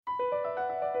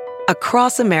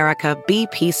Across America,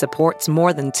 BP supports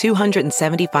more than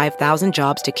 275,000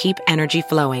 jobs to keep energy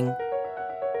flowing.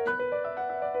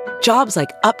 Jobs like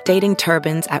updating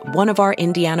turbines at one of our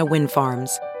Indiana wind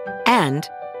farms and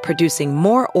producing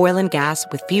more oil and gas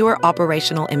with fewer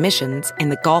operational emissions in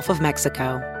the Gulf of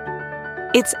Mexico.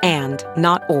 It's and,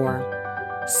 not or.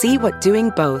 See what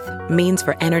doing both means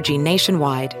for energy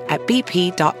nationwide at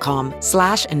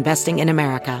bp.com/investing in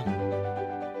America.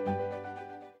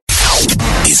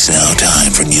 It's now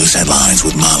time for news headlines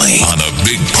with Molly on the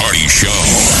Big Party Show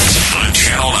on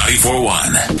Channel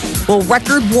 94.1. Well,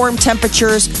 record warm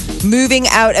temperatures moving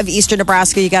out of eastern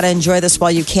Nebraska. You got to enjoy this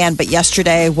while you can. But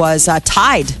yesterday was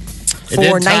tied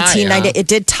for 1990. It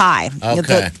did tie.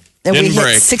 Okay. And we Didn't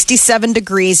break. hit 67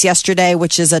 degrees yesterday,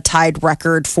 which is a tied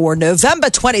record for November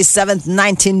 27th,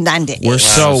 1990. We're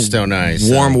so still nice,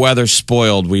 warm weather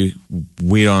spoiled. We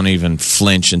don't even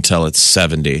flinch until it's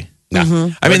 70.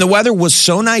 No. I mean, the weather was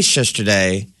so nice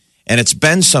yesterday, and it's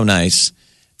been so nice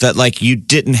that like you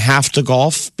didn't have to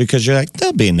golf because you're like,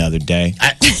 there'll be another day.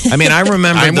 I mean, I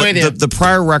remember I'm with you. the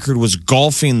prior record was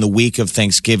golfing the week of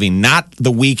Thanksgiving, not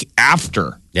the week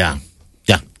after. Yeah.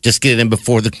 Just get it in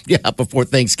before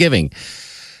Thanksgiving.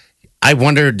 I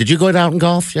wonder, did you go out and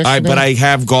golf yesterday? But I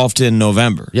have golfed in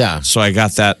November. Yeah. So I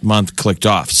got that month clicked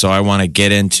off. So I want to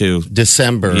get into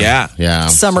December. Yeah.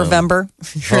 Summervember.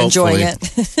 You're enjoying it.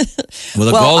 Well,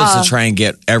 the goal is to try and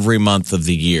get every month of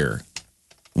the year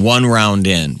one round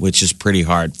in, which is pretty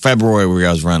hard. February, we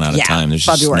always run out of time. There's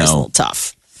just February's a little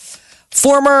tough.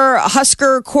 Former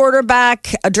Husker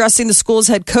quarterback addressing the school's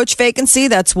head coach vacancy.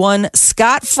 That's one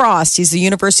Scott Frost. He's the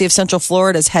University of Central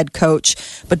Florida's head coach.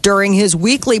 But during his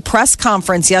weekly press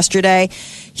conference yesterday,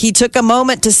 he took a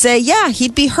moment to say, yeah,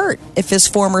 he'd be hurt if his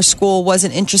former school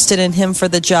wasn't interested in him for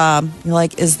the job. You're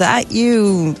like, is that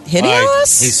you hitting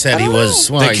us? He said he was.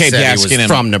 Well, They he kept said he asking was him.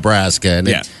 from Nebraska, and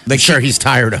Yeah. I'm sure he's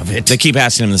tired of it. They keep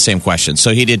asking him the same question.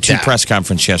 So he did two Yeah. press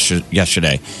conferences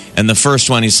yesterday. And the first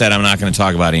one, he said, I'm not going to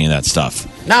talk about any of that stuff.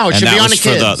 No, it And should that be on was the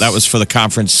kids. That was for the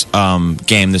conference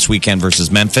game this weekend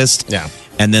versus Memphis. Yeah.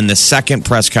 And then the second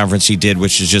press conference he did,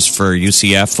 which is just for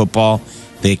UCF football,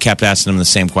 they kept asking him the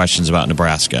same questions about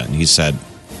Nebraska. And he said,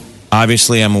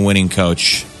 obviously, I'm a winning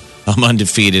coach. I'm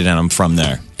undefeated, and I'm from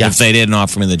there. Yeah. If they didn't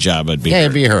offer me the job, I'd be Yeah, hurt.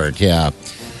 it'd be hurt. Yeah.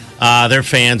 Their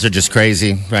fans are just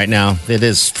crazy right now. It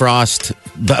is Frost,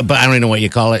 but I don't even know what you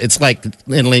call it. It's like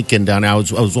in Lincoln down there. I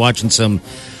was watching some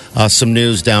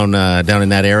news down in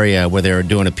that area where they were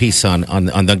doing a piece on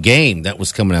the game that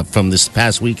was coming up from this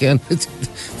past weekend.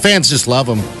 Fans just love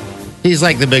him. He's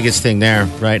like the biggest thing there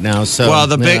right now. So Well,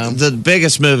 the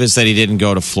biggest move is that he didn't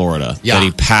go to Florida. Yeah. That he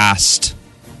passed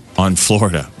on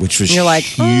Florida, which was You're like,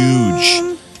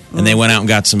 huge. And they went out and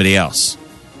got somebody else.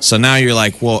 So now you're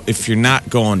like, well, if you're not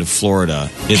going to Florida,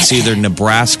 it's either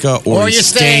Nebraska or you're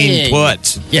staying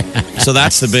put. Yeah. So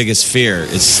that's the biggest fear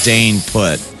is staying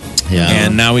put. Yeah.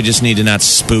 And now we just need to not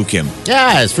spook him.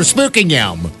 Yes, for spooking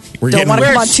him. Don't want to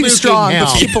come on too spooking strong,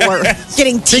 but him. people are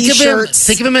getting T-shirts.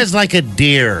 Think of him as like a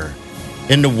deer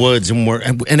in the woods,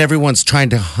 and everyone's trying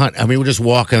to hunt. I mean, we're just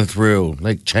walking through,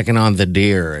 like checking on the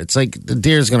deer. It's like the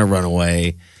deer's going to run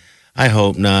away. I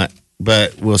hope not,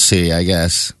 but we'll see. I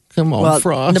guess. Come on,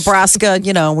 Frost. Nebraska,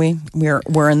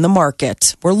 we're in the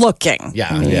market. We're looking. Yeah,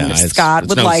 I mean, yeah. Scott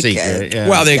would no like secret, it. yeah.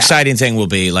 Well, the exciting thing will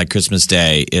be, like Christmas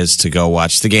Day, is to go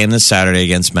watch the game this Saturday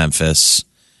against Memphis.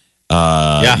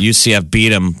 UCF beat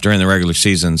them during the regular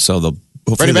season, so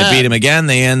hopefully Pretty they bad. beat them again.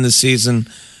 They end the season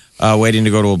waiting to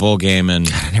go to a bowl game. And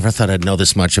I never thought I'd know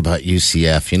this much about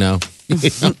UCF.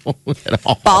 At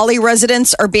all. Bali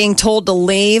residents are being told to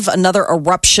leave. Another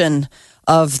eruption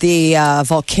of the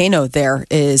volcano there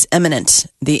is imminent.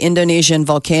 The Indonesian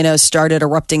volcano started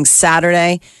erupting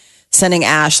Saturday, sending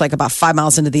ash like about 5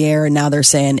 miles into the air, and now they're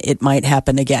saying it might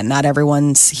happen again. Not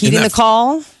everyone's heeding the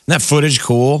call. Isn't that footage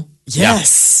cool?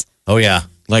 Yes. Oh yeah.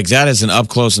 Like that is an up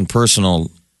close and personal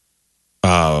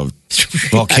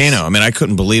volcano. I mean, I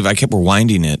couldn't believe. I kept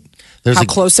rewinding it. There's How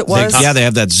close it was? They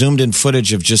have that zoomed in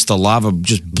footage of just the lava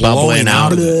just blowing bubbling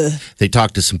out of it. They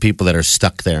talked to some people that are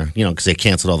stuck there, because they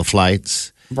canceled all the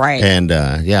flights. Right. And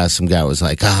some guy was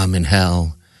like, I'm in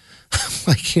hell. I'm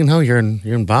like, you're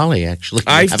in Bali, actually.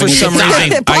 For some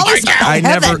reason, Bali's I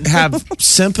never heaven. have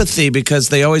sympathy because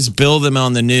they always bill them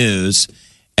on the news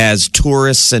as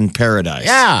tourists in paradise.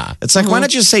 Yeah. It's like, why not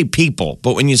just say people?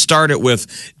 But when you start it with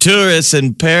tourists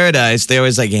in paradise, they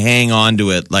always like hang on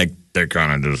to it like they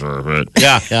kind of deserve it.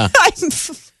 Yeah.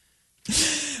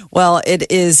 Well,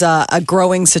 it is a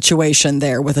growing situation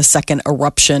there with a second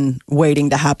eruption waiting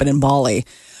to happen in Bali.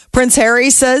 Prince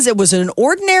Harry says it was an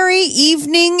ordinary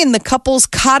evening in the couple's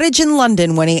cottage in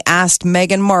London when he asked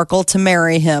Meghan Markle to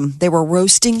marry him. They were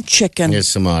roasting chicken. Here's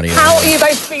some audio. How are you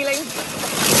both feeling?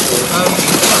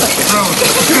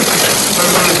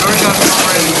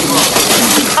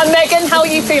 And Meghan, how are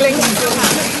you feeling?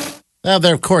 Well,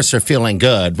 they're, of course, they're feeling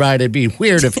good, right? It'd be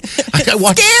weird if I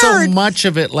watched so much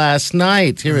of it last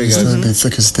night. Here we go. They'd be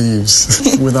thick as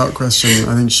thieves, without question.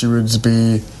 I think she would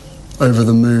be over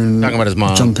the moon, Talking about his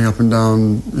mom, jumping up and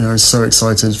down, so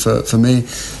excited for me.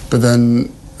 But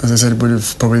then, as I said, would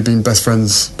have probably been best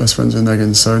friends with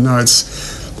Meghan. So no,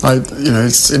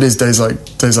 it is days like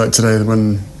today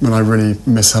when I really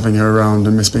miss having her around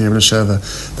and miss being able to share the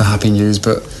happy news.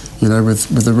 But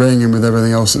with the ring and with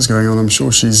everything else that's going on, I'm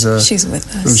sure she's with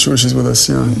us. I'm sure she's with us.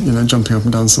 Yeah, jumping up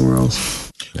and down somewhere else.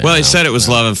 Well, he said it was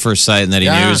love at first sight, and that he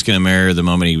knew he was going to marry her the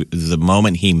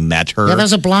moment he met her. Yeah, that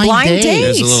was a blind date. It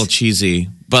was a little cheesy,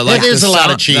 but like there's a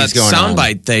lot of cheese going on.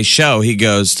 Soundbite they show, he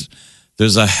goes,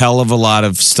 "There's a hell of a lot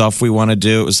of stuff we want to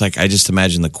do." It was like I just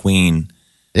imagine the Queen,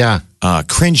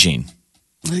 cringing.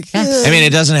 I mean,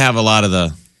 it doesn't have a lot of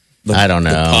the I don't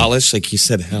know, the polish. Like he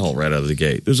said, hell right out of the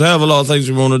gate. There's a hell of a lot of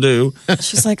things we want to do.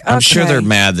 She's like, I'm sure they're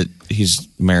mad that he's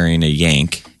marrying a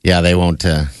Yank. Yeah, they won't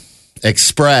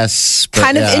express.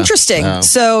 Kind of interesting. No.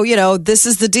 So, this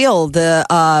is the deal. The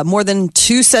more than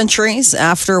 2 centuries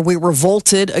after we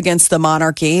revolted against the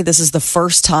monarchy, this is the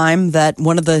first time that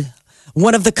one of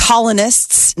the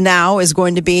colonists now is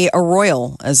going to be a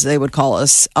royal, as they would call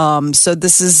us. So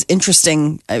this is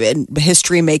interesting,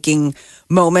 history-making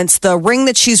moments. The ring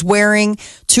that she's wearing,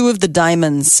 2 of the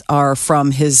diamonds are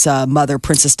from his mother,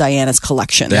 Princess Diana's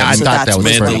collection. Yeah, I thought that was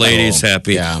made the ladies cool.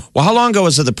 happy. Yeah. Well, how long ago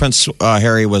was it that Prince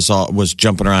Harry was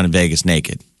jumping around in Vegas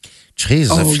naked?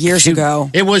 Jesus, years ago.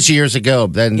 It was years ago.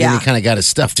 Then he kind of got his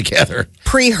stuff together.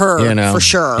 Pre-her, for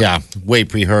sure. Yeah, way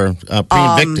pre-her.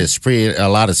 Pre-Invictus, pre a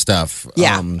lot of stuff.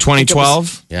 Yeah.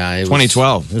 2012? Yeah, it was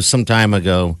 2012. It was some time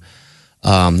ago.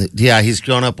 He's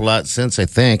grown up a lot since, I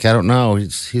think. I don't know.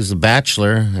 He's a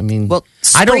bachelor. I mean,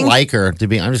 I don't like her, I'm just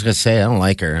going to say I don't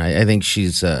like her. I think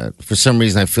she's, for some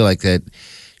reason, I feel like that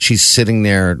she's sitting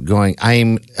there going,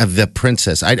 I'm the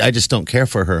princess. I just don't care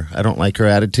for her. I don't like her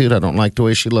attitude. I don't like the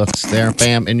way she looks. There,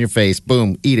 bam, in your face.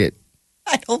 Boom, eat it.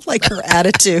 I don't like her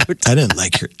attitude. I didn't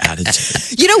like her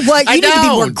attitude. You know what? You need to be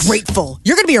more grateful.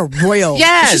 You're going to be a royal.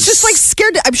 Yes. She's just like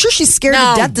scared. I'm sure she's scared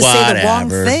to death to say the wrong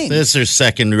thing. This is her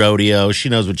second rodeo. She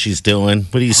knows what she's doing.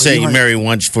 What do you say? You marry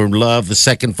once for love, the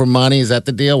second for money? Is that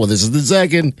the deal? Well, this is the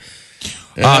second.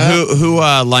 Who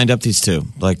lined up these 2?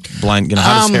 Like blind?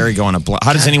 How does Harry go on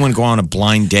how does anyone go on a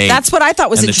blind date? That's what I thought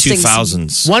was in interesting. The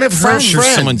 2000s. One of her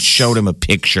friends. Someone showed him a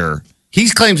picture. He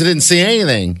claims he didn't see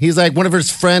anything. He's like one of his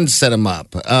friends set him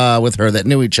up with her that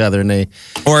knew each other, and they.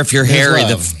 Or if you're Harry,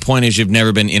 the point is you've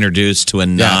never been introduced to a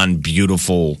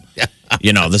non-beautiful.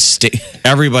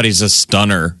 Everybody's a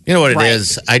stunner. You know what it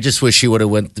is? I just wish he would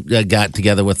have got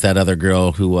together with that other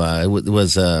girl who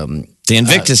was the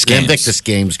Invictus Games. The Invictus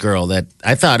Games girl that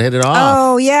I thought hit it off.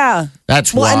 Oh yeah,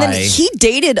 that's why. And then he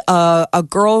dated a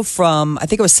girl from I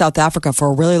think it was South Africa for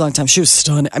a really long time. She was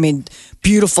stunning. I mean,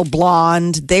 beautiful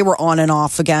blonde. They were on and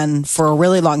off again for a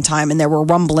really long time, and there were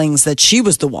rumblings that she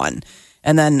was the one.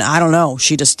 And then, I don't know,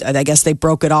 I guess they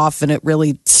broke it off and it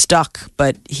really stuck.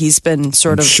 But he's been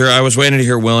sort of. Sure, I was waiting to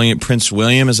hear Prince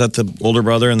William. Is that the older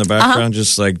brother in the background?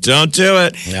 Just like, don't do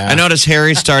it. Yeah. I notice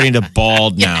Harry's starting to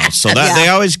bald now. So that they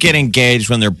always get engaged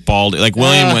when they're bald. Like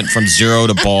William went from 0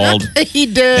 to bald. He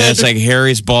did. And it's like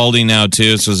Harry's balding now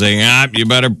too. So it's like, you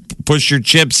better push your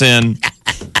chips in.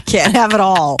 Can't have it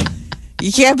all.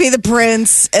 You can't be the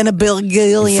prince and a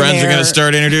billionaire. Friends are going to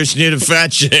start introducing you to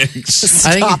fat chicks.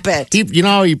 Stop it.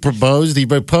 He proposed. He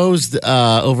proposed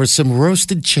over some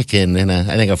roasted chicken in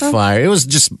a fire. It was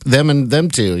just them and them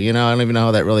 2. I don't even know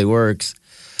how that really works.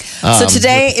 So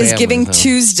today is Giving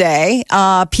Tuesday.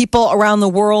 People around the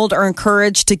world are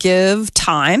encouraged to give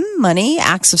time, money,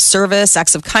 acts of service,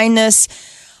 acts of kindness.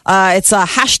 It's a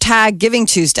hashtag Giving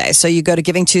Tuesday. So you go to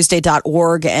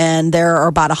givingtuesday.org and there are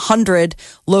about 100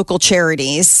 local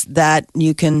charities that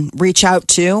you can reach out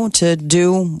to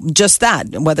do just that.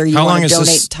 Whether you want to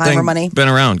donate time or money. Been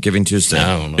around Giving Tuesday?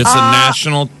 I don't know. It's a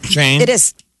national chain. It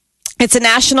is. It's a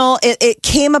national. It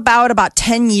came about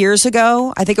 10 years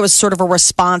ago. I think it was sort of a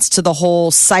response to the whole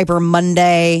Cyber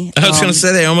Monday. I was going to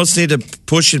say they almost need to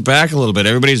push it back a little bit.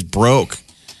 Everybody's broke.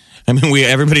 I mean,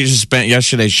 everybody just spent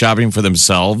yesterday shopping for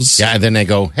themselves. Yeah, and then they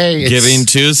go, hey, it's Giving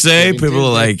Tuesday. People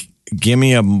are like, give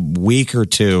me a week or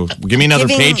 2. Give me another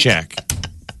paycheck.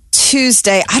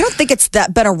 Tuesday. I don't think it's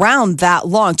been around that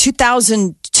long.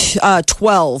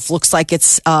 2012 looks like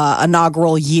its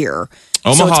inaugural year.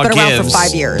 Omaha it's been around Gives, for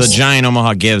 5 years. The giant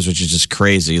Omaha Gives, which is just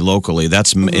crazy locally.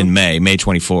 That's in May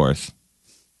 24th.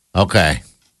 Okay.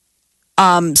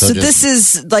 So this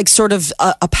is like sort of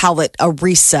a palette, a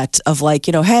reset of like,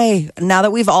 hey, now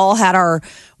that we've all had our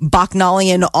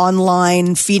Bacchanalian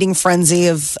online feeding frenzy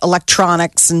of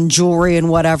electronics and jewelry and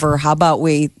whatever, how about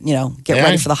we, get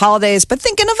ready for the holidays, but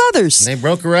thinking of others. They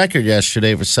broke a record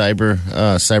yesterday for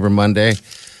Cyber Monday.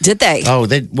 Did they? Oh,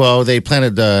 they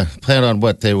planned on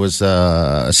what? There was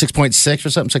 6.6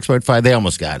 or something, 6.5. They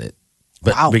almost got it.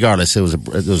 But regardless, it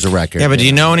was a record. Yeah, but do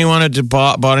you know anyone who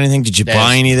bought anything? Did you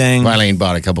buy anything? Marlene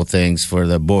bought a couple things for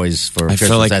the boys for Christmas.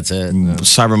 Feel like that's it.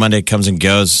 Cyber Monday comes and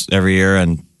goes every year,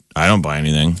 and I don't buy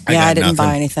anything. I didn't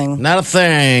buy anything. Not a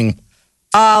thing.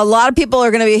 A lot of people are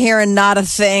going to be hearing not a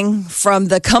thing from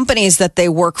the companies that they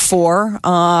work for.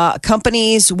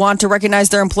 Companies want to recognize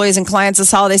their employees and clients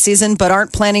this holiday season, but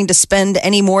aren't planning to spend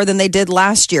any more than they did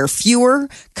last year. Fewer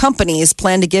companies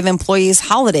plan to give employees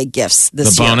holiday gifts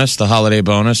this year. The holiday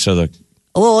bonus, or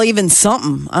even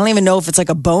something. I don't even know if it's like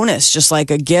a bonus, just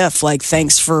like a gift, like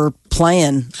thanks for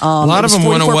playing. A lot of them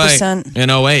went away 44%. in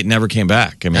 2008, never came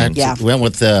back. I mean, Went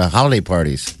with the holiday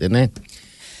parties, didn't they?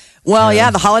 Well,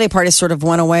 the holiday parties sort of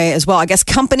went away as well. I guess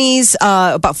companies,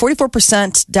 about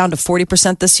 44% down to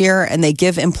 40% this year, and they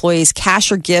give employees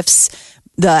cash or gifts.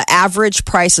 The average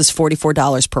price is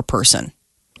 $44 per person.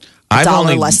 I've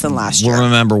only less than last year.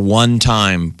 remember one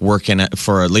time working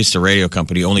for at least a radio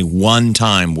company, only one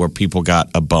time where people got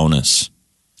a bonus.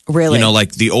 Really?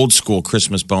 Like the old school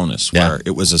Christmas bonus, where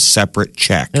it was a separate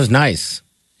check. It was nice.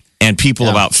 And people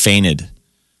about fainted.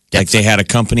 Like they had a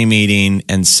company meeting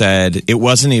and said it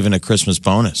wasn't even a Christmas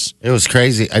bonus. It was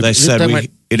crazy. They said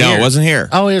it wasn't here.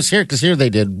 Oh, it was here because here they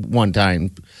did one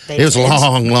time. It was a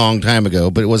long time ago,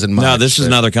 but it wasn't much. No, this was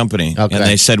another company. Okay. And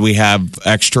they said we have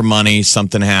extra money.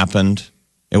 Something happened.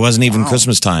 It wasn't even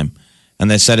Christmas time. And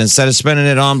they said, instead of spending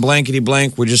it on blankety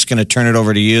blank, we're just going to turn it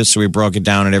over to you. So we broke it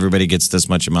down and everybody gets this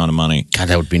much amount of money. God,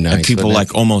 that would be nice. And people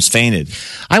almost fainted.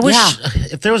 I wish,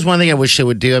 if there was one thing I wish they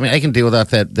would do, I mean, I can deal without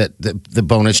the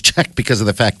bonus check because of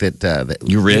the fact that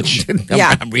you're rich.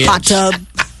 I'm rich. Hot tub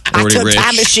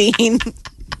time machine.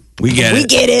 We get it. We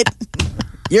get it.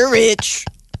 You're rich.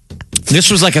 This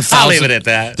was like $1,000. I'll leave it at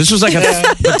that. This was like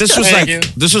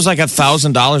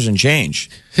 $1,000 and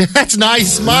change. That's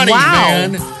nice money,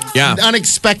 man. Yeah.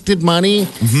 Unexpected money.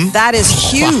 Mm-hmm. That is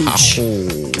huge.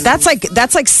 That's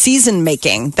like season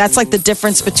making. That's like the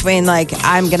difference between like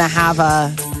I'm gonna have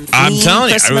a. I'm telling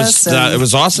you, Christmas it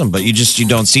was awesome, but you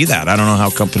don't see that. I don't know how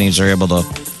companies are able to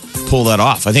pull that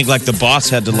off. I think like the boss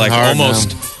had to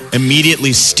almost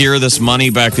immediately steer this money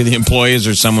back to the employees,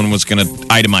 or someone was going to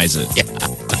itemize it. Yeah.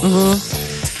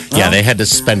 Yeah, they had to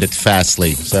spend it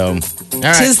fastly. So, all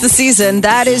right. Tis the season.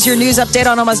 That is your news update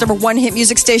on Omaha's #1 hit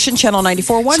music station, Channel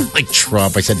 94.1. Like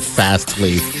Trump, I said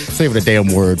fastly. It's not even a damn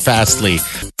word. Fastly.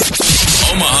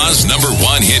 Omaha's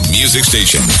 #1 hit music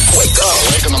station. Wake up.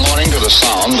 Wake in the morning to the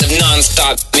sound of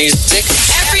non-stop music.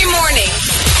 Every morning,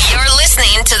 you're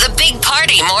listening to the Big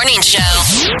Party Morning Show.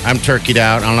 I'm turkeyed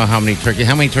out. I don't know how many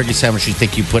turkey sandwiches you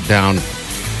think you put down.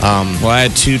 Well, I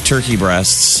had 2 turkey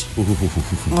breasts.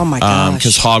 Oh my gosh!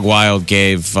 Because Hog Wild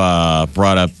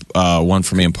brought up one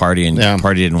for me and Party, and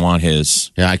Party didn't want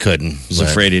his. Yeah, I couldn't. He was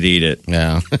afraid to eat it.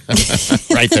 Yeah,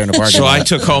 right there in the parking So lot. I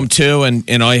took home 2,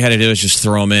 and all you had to do was just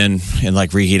throw them in and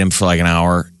like reheat them for like an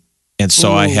hour. And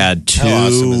so I had 2. How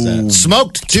awesome is that?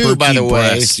 Smoked 2, by the way.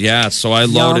 Breasts. Yeah, so I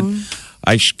loaded.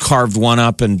 I carved one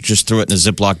up and just threw it in a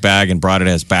Ziploc bag and brought it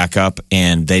as backup,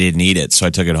 and they didn't eat it, so I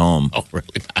took it home. Oh, really?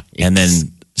 Nice. And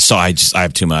then, so I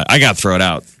have too much. I got to throw it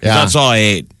out. Yeah. That's all I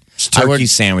ate. Just turkey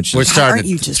sandwiches. We're starting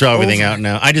you to just throw everything over? out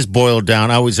now. I just boiled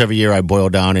down. Every year I boil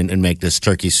down and make this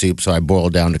turkey soup. So I boil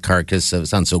down the carcass. It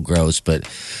sounds so gross, but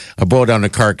I boil down the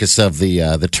carcass of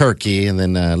the turkey and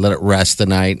then let it rest the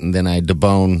night. And then I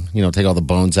debone, take all the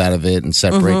bones out of it and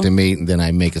separate the meat. And then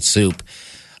I make a soup.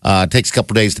 It takes a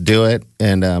couple days to do it.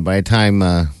 And by the time,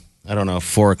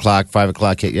 4 o'clock, 5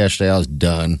 o'clock hit yesterday, I was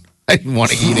done. I didn't want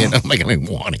to eat it. I'm like, I don't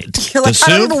even want it. You're like, The I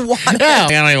don't soup? even want it. Yeah, I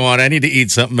don't even want it. I need to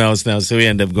eat something else now. So we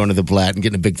end up going to the Blatt and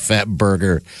getting a big fat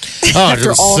burger. Oh, it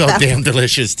was all so that. damn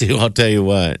delicious too. I'll tell you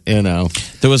what, There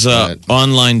was a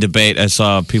online debate. I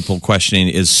saw people questioning: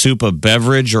 is soup a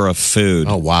beverage or a food?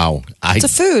 Oh wow, It's a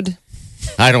food.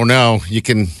 I don't know. You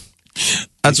can.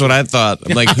 That's what I thought.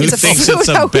 I'm like, who It's a thinks food. it's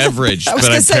I a was- beverage? I was But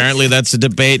gonna say- apparently, that's a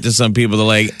debate to some people. They're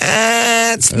like,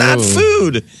 it's not Ooh.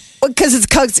 food.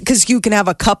 Because you can have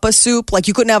a cup of soup, like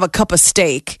you couldn't have a cup of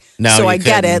steak. No, so you I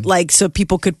get couldn't. it, like so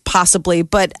people could possibly.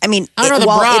 But I mean, I don't know, the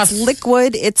while broth. it's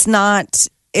liquid, it's not.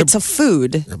 it's a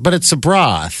food. But it's a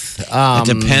broth. It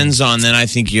depends on, then I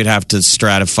think you'd have to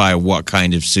stratify what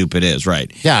kind of soup it is,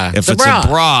 right? Yeah, If the it's broth. a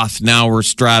broth, now we're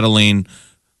straddling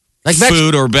Like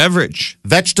food or beverage.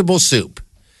 Vegetable soup,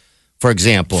 for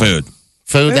example. Food.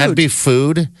 Food, that'd be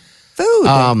food.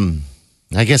 Food.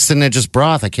 I guess then they're just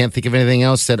broth. I can't think of anything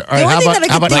else that. All right, only how thing about, that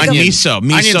I how can about think of- onion?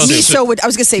 Miso soup. Miso would. I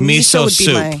was going to say miso would be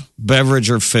soup. my Beverage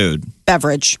or food?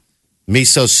 beverage.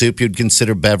 Miso soup, you'd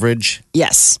consider beverage?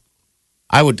 Yes.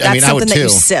 I would. That's I mean, I would something that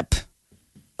too. you sip.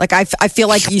 Like I feel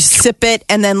like you sip it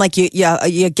and then like you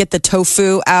get the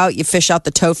tofu out, you fish out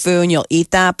the tofu and you'll eat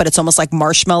that, but it's almost like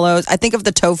marshmallows. I think of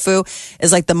the tofu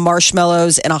as like the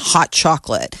marshmallows in a hot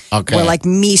chocolate. Okay. Where like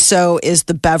miso is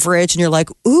the beverage and you're like,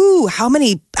 ooh, how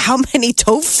many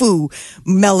tofu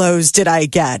mellows did I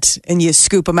get? And you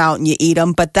scoop them out and you eat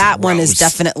them. But that one is Gross.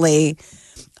 definitely.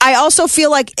 I also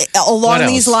feel like along What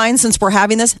these else? lines, since we're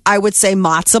having this, I would say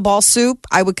matzo ball soup.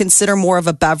 I would consider more of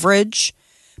a beverage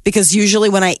because usually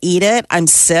when I eat it, I'm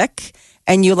sick.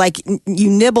 And you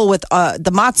nibble with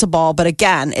the matzo ball, but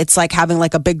again, it's like having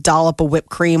like a big dollop of whipped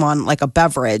cream on like a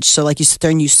beverage. So like you sit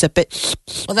there and you sip it.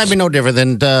 Well, that'd be no different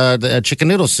than the chicken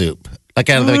noodle soup, like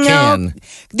out of the can.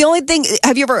 The only thing,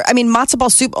 matzo ball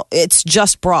soup, it's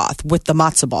just broth with the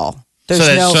matzo ball. There's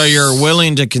So you're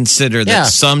willing to consider that Yeah.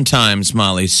 sometimes,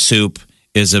 Molly, soup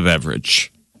is a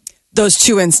beverage. those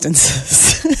two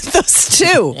instances. Those two.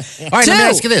 All right, let me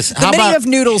ask you this. The How many about- of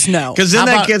noodles, no. Because then How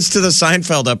that about- gets to the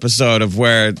Seinfeld episode of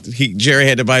where Jerry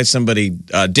had to buy somebody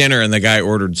dinner and the guy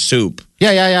ordered soup.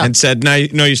 Yeah. And said, no,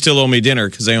 you still owe me dinner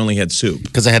because I only had soup.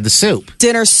 Because I had the soup.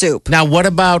 Dinner soup. Now, what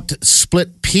about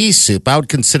split pea soup? I would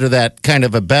consider that kind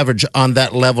of a beverage on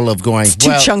that level of going. It's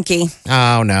too chunky.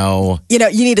 Oh no! You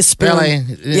need a spoon. Really?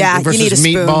 Yeah, Versus you need a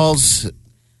spoon. meatballs.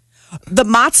 The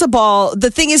matzo ball, the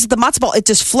thing is, the matzo ball, it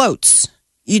just floats.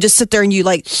 You just sit there and you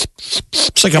like.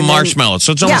 It's like a And then- marshmallow.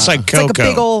 So it's almost Yeah, like it's cocoa. like a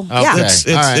big ol'- yeah. Okay. It's,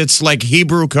 All right. it's like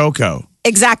Hebrew cocoa.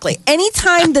 Exactly.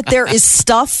 Anytime that there is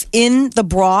stuff in the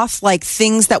broth, like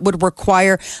things that would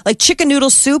require, like chicken noodle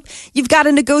soup, you've got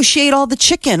to negotiate all the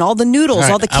chicken, all the noodles, All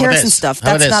right, all the how about carrots and this? stuff. How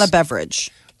about That's not this? a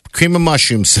beverage. Cream of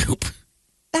mushroom soup.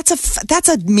 That's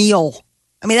a meal.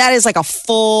 I mean, that is like a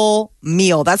full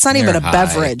meal. That's not even You're a high.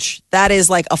 beverage. That is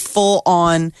like a full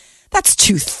on. That's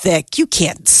too thick. You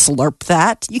can't slurp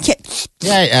that. You can't.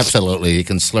 Yeah, absolutely. You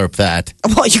can slurp that.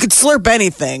 Well, you could slurp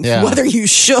anything. Yeah. Whether you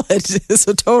should is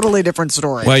a totally different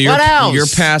story. Well, What else? you're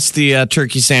past the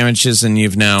turkey sandwiches and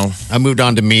you've now I moved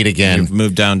on to meat again.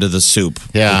 moved down to the soup.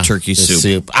 Yeah, The turkey the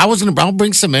soup. I'll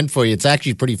bring some in for you. It's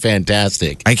actually pretty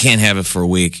fantastic. I can't have it for a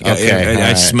week. Okay, I all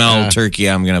right, smell turkey.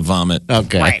 I'm going to vomit.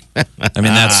 Okay. I mean,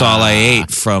 that's all I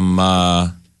ate from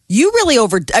you really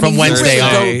From Wednesday you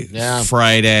on. really go, Yeah.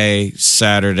 Friday,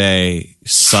 Saturday,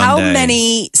 Sunday. How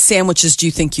many sandwiches do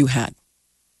you think you had?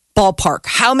 Ballpark.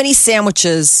 How many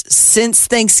sandwiches since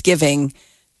Thanksgiving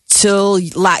till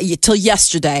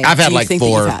yesterday? I've do had you like think that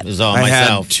you've 4 had? is all I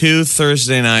myself. had 2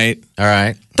 Thursday night. All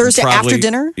right. Thursday Probably- after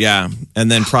dinner? Yeah.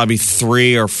 And then probably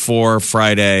 3 or 4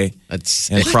 Friday. That's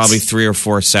And probably 3 or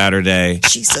 4 Saturday.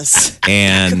 Jesus.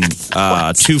 And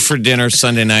 2 for dinner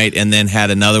Sunday night. And then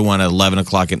had another one at 11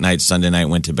 o'clock at night Sunday night,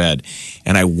 went to bed.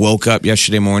 And I woke up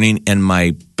yesterday morning and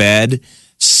my bed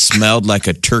smelled like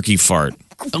a turkey fart.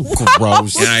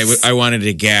 gross. And I wanted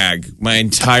to gag. My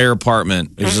entire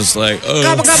apartment was just like,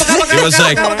 it was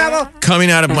like coming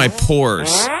out of my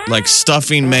pores, like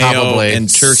stuffing mayo Probably.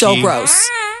 and turkey. So gross.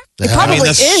 It I probably mean, the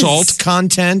is. salt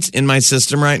content in my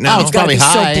system right now. Oh, It's got to probably be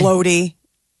high. so bloaty.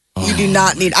 You do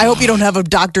not need. I hope you don't have a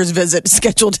doctor's visit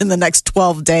scheduled in the next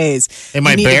 12 days. They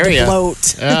might you need bury to you. bloat.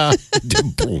 To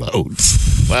bloat.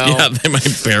 Well, Yeah, they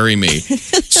might bury me.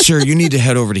 Sir, you need to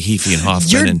head over to Heafy and Hoffman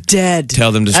You're and dead.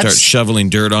 tell them to start That's- shoveling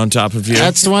dirt on top of you.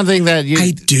 that's the one thing that you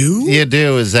I do? You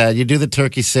do is that you do the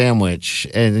turkey sandwich,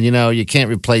 and you can't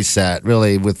replace that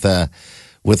really with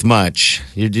much.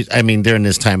 During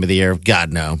this time of the year,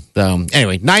 God no. So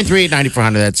anyway,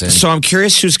 938-9400. That's it. So I'm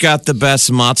curious who's got the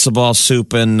best matzo ball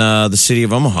soup in the city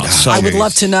of Omaha. So I would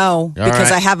love to know because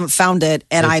right. I haven't found it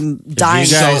and I'm dying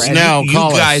you guys for it. know- you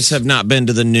call us. guys have not been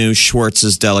to the new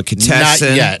Schwartz's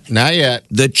Delicatessen. Not yet.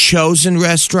 The Chosen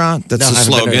Restaurant. That's No, the I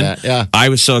haven't been to slogan. that, yeah. I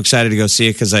was so excited to go see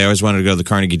it because I always wanted to go to the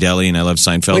Carnegie Deli and I love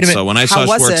Seinfeld. Wait a minute. So when I How saw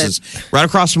was Schwartz's, right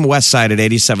across from West Side at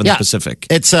 87th Yeah. Pacific.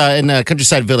 It's in the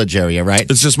Countryside Village area, right?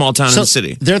 It's a small town in So the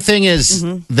city. Their thing is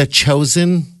The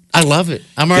Chosen. I love it.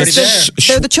 I'm already there.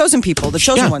 They're the chosen people, the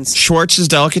chosen ones. Schwartz's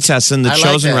Delicatessen, the I like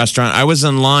Chosen that. Restaurant. I was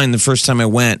in line the first time I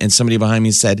went, and somebody behind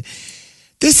me said,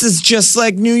 "This is just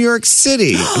like New York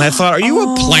City." And I thought, "Are you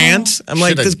a plant?" I'm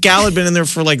like, Should've- this gal had been in there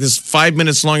for like this 5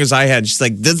 minutes as long as I had. She's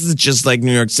like, "This is just like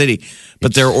New York City."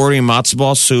 but they're ordering matzo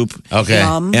ball soup. Okay.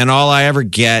 And all I ever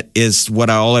get is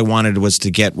all I wanted was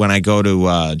to get when I go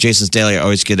to Jason's Deli. I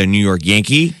always get a New York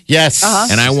Yankee. Yes.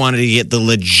 And I wanted to get the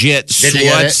legit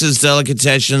Schwartz's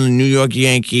Delicatessen New York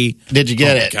Yankee. Did you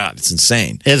get it? Oh, my God, it's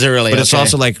insane. Is it really? But it's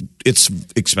also like, it's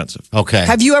expensive. Okay.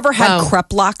 Have you ever had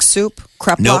kreplach soup?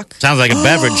 Kreplach? Nope. Sounds like a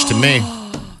beverage to me.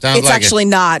 It's actually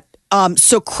not.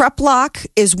 So kreplach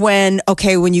is when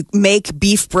you make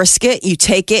beef brisket, you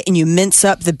take it and you mince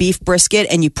up the beef brisket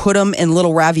and you put them in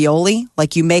little ravioli.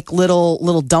 Like you make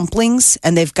little dumplings,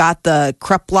 and they've got the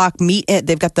kreplach meat.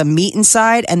 They've got the meat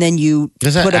inside, and then you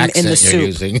put them in the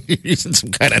soup. You're using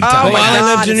some kind of Oh my I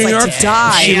God, lived in New it's York. like to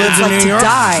die. She lived It's in like New to York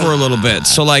die. for a little bit.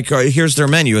 So, like, here's their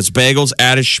menu. It's bagels,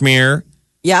 add a schmear.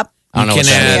 Yep. I don't know You what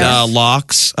can that add is.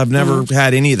 lox. I've never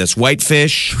had any of this.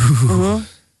 Whitefish,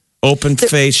 open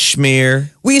face schmear.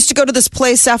 We used to go to this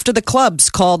place after the clubs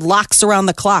called Locks Around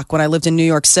the Clock when I lived in New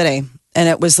York City. And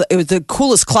it was the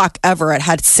coolest clock ever. It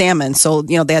had salmon. So,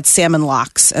 they had salmon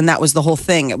locks, and that was the whole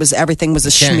thing. Everything was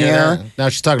a Can't hear schmear. that. Now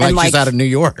she's talking like she's out of New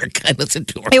York. I listen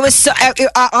to her. It was so,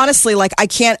 honestly, like I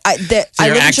can't, I So live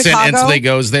your in accent Chicago. instantly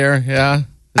goes there. Yeah. Is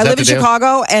I that live in the deal?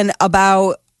 Chicago, and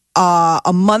about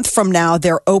a month from now,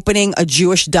 they're opening a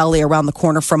Jewish deli around the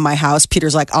corner from my house.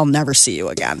 Peter's like, I'll never see you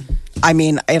again. I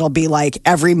mean, it'll be like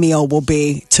every meal will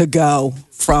be to go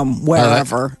from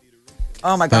wherever.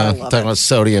 Oh my God, I love talking it. about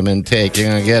sodium intake. You're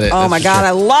going to get it. Oh That's my for God, sure.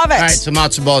 I love it. All right, so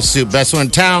matzo ball soup. Best one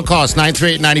in town. Call us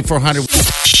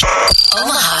 938-9400.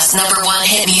 Omaha's number one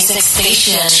hit music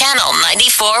station. Channel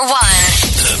 94.1.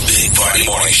 The Big Party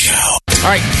Morning Show. All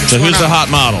right. So who's the hot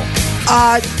model?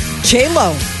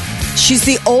 J-Lo. She's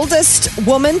the oldest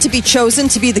woman to be chosen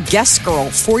to be the guest girl,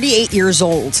 48 years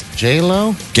old.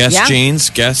 J-Lo? Guess Yeah. jeans.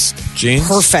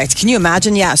 Perfect. Can you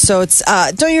imagine? Yeah. So it's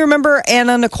don't you remember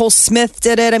Anna Nicole Smith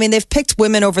did it? I mean, they've picked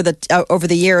women over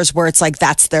the years where it's like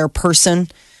that's their person,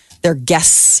 their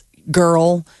guest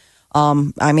girl.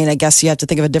 I mean, I guess you have to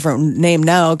think of a different name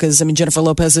now because Jennifer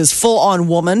Lopez is full on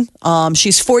woman.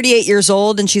 She's 48 years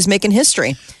old and she's making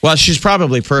history. Well, she's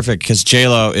probably perfect because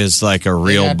J-Lo is like a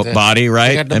real got the- body,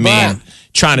 right? got the I mean, butt.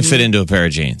 trying to fit into a pair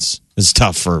of jeans is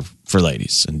tough for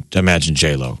ladies. And imagine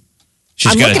J-Lo.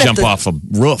 She's I'm got to looking at jump the- off a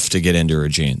roof to get into her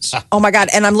jeans. Oh my God.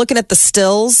 And I'm looking at the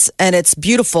stills and it's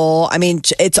beautiful. I mean,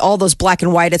 it's all those black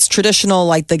and white. It's traditional,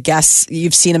 like the guests.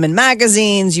 You've seen them in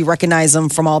magazines. You recognize them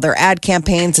from all their ad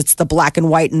campaigns. It's the black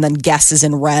and white and then guess is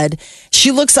in red.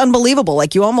 She looks unbelievable.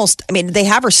 Like they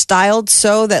have her styled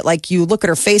so that like you look at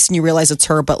her face and you realize it's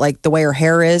her, but like the way her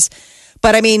hair is.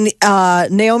 But I mean,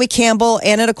 Naomi Campbell,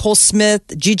 Anna Nicole Smith,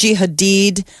 Gigi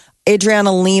Hadid,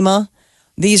 Adriana Lima.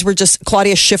 These were just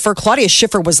Claudia Schiffer. Claudia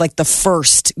Schiffer was like the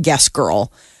first guest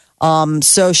girl.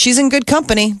 So she's in good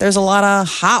company. There's a lot of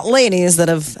hot ladies that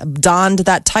have donned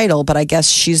that title, but I guess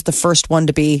she's the first one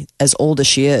to be as old as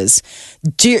she is.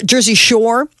 Jersey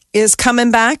Shore is coming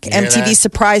back. hear MTV that?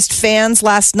 surprised fans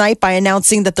last night by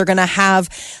announcing that they're going to have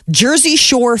Jersey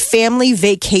Shore Family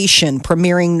Vacation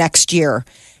premiering next year.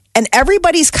 And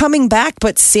everybody's coming back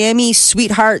but Sammy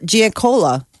Sweetheart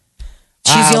Giancola.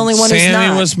 She's the only one who's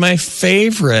Sammy not. was my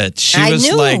favorite. She I was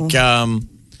knew. like,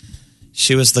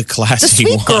 she was the the classy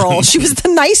sweet one. girl. She was the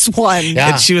nice one.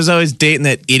 Yeah. And she was always dating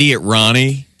that idiot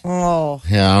Ronnie. Oh.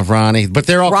 Yeah, Ronnie. But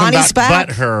they're all Ronnie's come back back.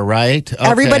 but her, right? Okay.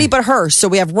 Everybody but her. So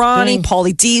we have Ronnie, Dang.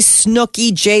 Pauly D,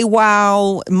 Snooki,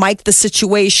 JWoww, Mike the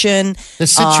Situation. The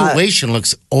situation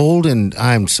looks old and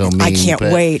I'm so mean. I can't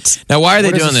but- wait. Now, why are they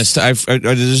What is doing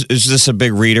this? Is this a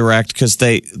big redirect? Because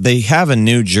they have a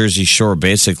new Jersey Shore,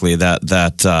 basically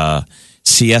that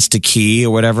Siesta Key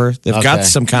or whatever. They've got Okay.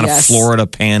 some kind Yes. of Florida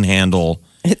Panhandle,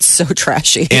 It's so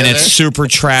trashy. and it's super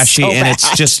trashy, So and bad.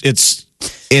 it's just it's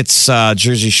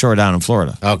Jersey Shore down in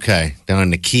Florida. Okay. Down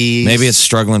in the Keys. Maybe it's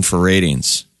struggling for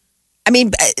ratings. I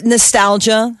mean,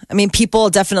 nostalgia. I mean, people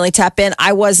definitely tap in.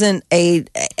 I wasn't a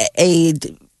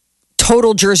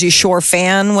total Jersey Shore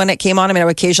fan when it came on. I mean, I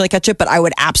would occasionally catch it, but I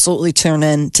would absolutely tune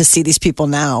in to see these people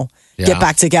now Yeah. get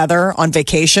back together on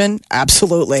vacation.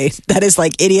 Absolutely. That is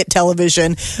like idiot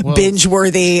television, binge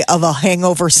worthy of a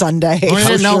hangover Sunday.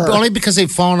 for sure. Only because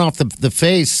they've fallen off the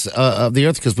face of the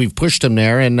earth because we've pushed them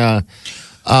there. And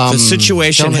The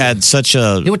situation had such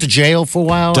a he went to jail for a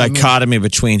while. I mean, dichotomy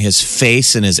between his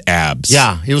face and his abs.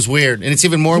 yeah, it was weird. And it's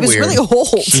even more He was weird. really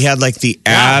old. He had like the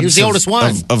Yeah, abs he was the oldest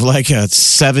one. of like a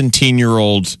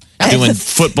 17-year-old doing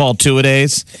football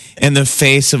two-a-days and the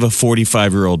face of a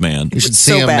 45-year-old man. You should It's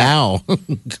see so him bad. now.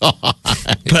 God.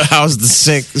 But how's the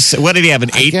six? What did he have? An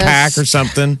 8-pack guess- or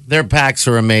something? Their packs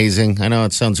are amazing. I know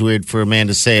it sounds weird for a man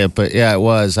to say it, but yeah, it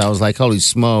was. I was like, holy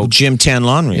smoke. Gym Tan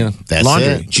Laundry. Yeah, that's Laundry.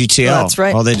 it. GTL. That's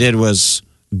right. All they did was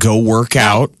go work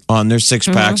out on their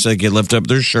 6-pack so they could lift up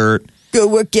their shirt Go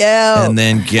work out. And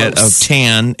then get a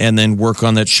tan and then work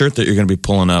on that shirt that you're going to be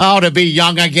pulling up. Oh, to be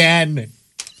young again.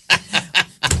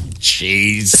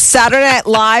 Jeez. Saturday Night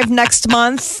Live next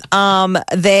month,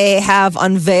 they have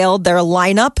unveiled their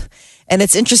lineup. And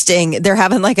it's interesting. They're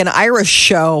having like an Irish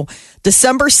show.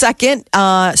 December 2nd,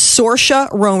 Saoirse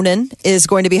Ronan is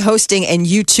going to be hosting, and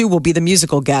U2 will be the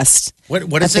musical guest.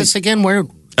 What is this again? Where?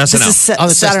 This is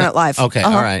Saturday Night Live. Okay,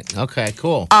 all right. Okay,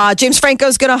 cool. James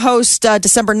Franco's going to host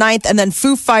December 9th, and then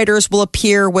Foo Fighters will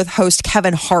appear with host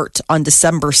Kevin Hart on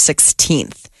December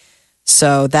 16th.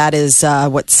 So that is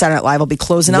what Saturday Night Live will be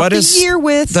closing out the year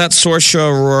with. That Saoirse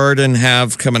Ronan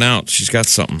have coming out? She's got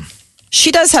something.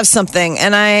 She does have something,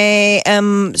 and I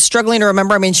am struggling to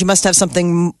remember. I mean, she must have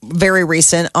something very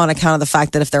recent on account of the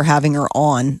fact that if they're having her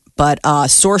on. But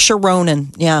Saoirse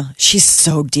Ronan, yeah, she's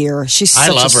so dear. She's such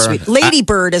love a her. sweet. Lady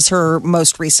Bird is her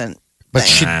most recent. But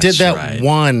she did that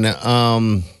one.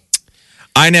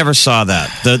 I never saw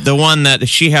that. The one that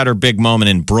she had her big moment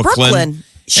in Brooklyn.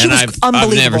 She was unbelievable.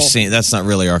 I've never seen. That's not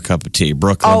really our cup of tea.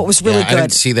 Brooklyn. Oh, it was really good. I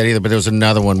didn't see that either. But there was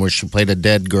another one where she played a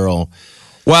dead girl.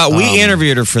 Well, we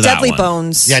interviewed her for that Deadly one.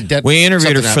 Bones. Yeah, we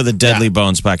interviewed her for the Deadly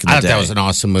Bones back in the day. That was an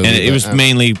awesome movie. And it was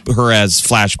mainly her as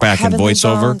flashback and Heavenly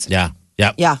voiceover. Bones. Yeah.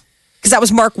 Because that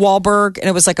was Mark Wahlberg, and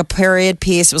it was like a period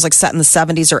piece. It was like set in the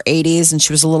 70s or 80s, and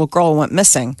she was a little girl and went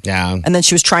missing. Yeah. And then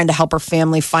she was trying to help her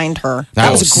family find her.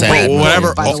 That was a was great sad. movie,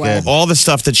 Whatever. by the way. All the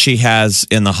stuff that she has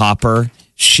in the hopper,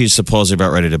 she's supposedly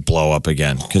about ready to blow up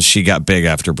again because she got big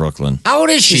after Brooklyn. How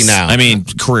old is she now? I mean,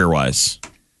 career-wise.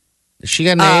 Is she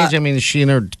got an age? I mean, is she in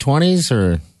her 20s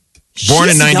or? Born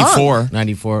in She's 94. young.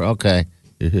 94, okay.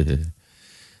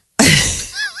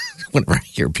 Whenever I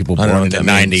hear people I don't born know in what the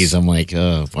that 90s, means. I'm like,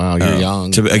 oh, wow, you're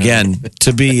young.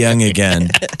 To be young again.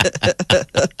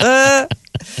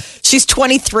 She's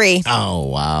 23. Oh,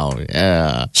 wow.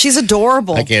 Yeah. She's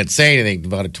adorable. I can't say anything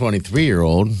about a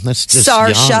 23-year-old. That's just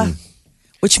Saoirse, young.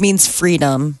 which means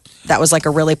freedom. That was like a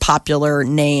really popular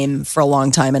name for a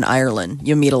long time in Ireland.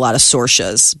 You meet a lot of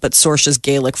Saoirses, but Saoirse's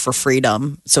Gaelic for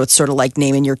freedom. So it's sort of like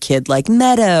naming your kid like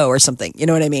Meadow or something. You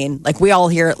know what I mean? Like we all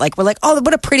hear it like, we're like, oh,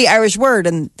 what a pretty Irish word.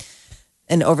 And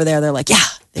over there, they're like, yeah,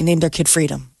 they named their kid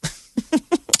Freedom.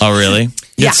 Oh, really?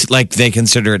 Yeah. It's like they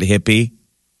consider it hippie.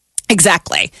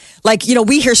 Exactly. Like, you know,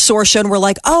 we hear Saoirse and we're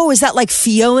like, oh, is that like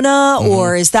Fiona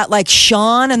or is that like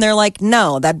Sean? And they're like,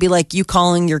 no, that'd be like you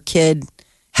calling your kid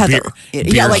Heather.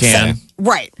 Beer like can.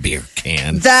 Right. Beer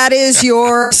can. That is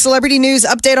your celebrity news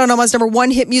update on Omaha's number one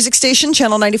hit music station,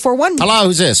 Channel 94.1. Hello,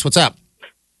 who's this? What's up?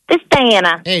 This is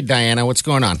Diana. Hey, Diana, what's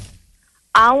going on?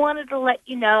 I wanted to let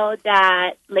you know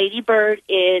that Lady Bird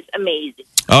is amazing.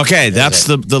 Okay, that's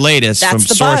the latest That's from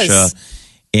the Saoirse. buzz.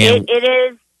 And It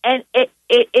is, and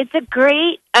it's a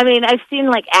great, I mean, I've seen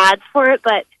like ads for it,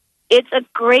 but it's a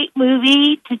great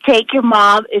movie to take your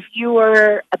mom if you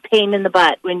were a pain in the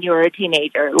butt when you were a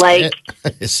teenager. Like,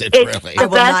 Is it it's really? I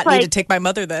will best, not like- need to take my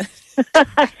mother then. it's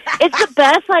the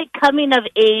best like coming of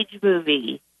age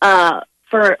movie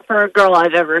for a girl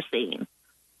I've ever seen.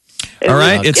 all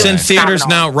right, it's in was theaters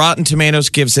phenomenal. now. Rotten Tomatoes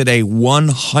gives it a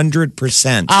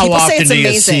 100%. How People say often it's do you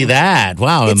amazing. see that?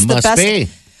 Wow, It's it the must best- be.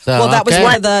 So, Well, that was okay.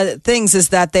 one of the things is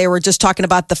that they were just talking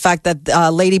about the fact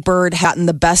that Lady Bird had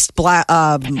the best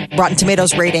Rotten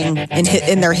Tomatoes rating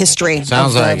in their history.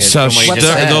 Sounds of the- like it. So From what you just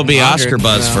said, there'll be 100, Oscar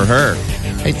buzz yeah. for her.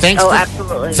 Hey, thanks. Oh,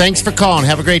 absolutely. Thanks for calling.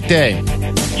 Have a great day.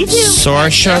 You too.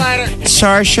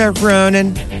 Saoirse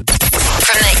Ronan.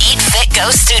 From the Eat Fit Go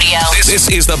studio, This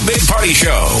is the Big Party Show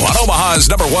on Omaha's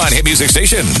number one hit music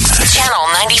station. Channel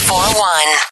 94.1.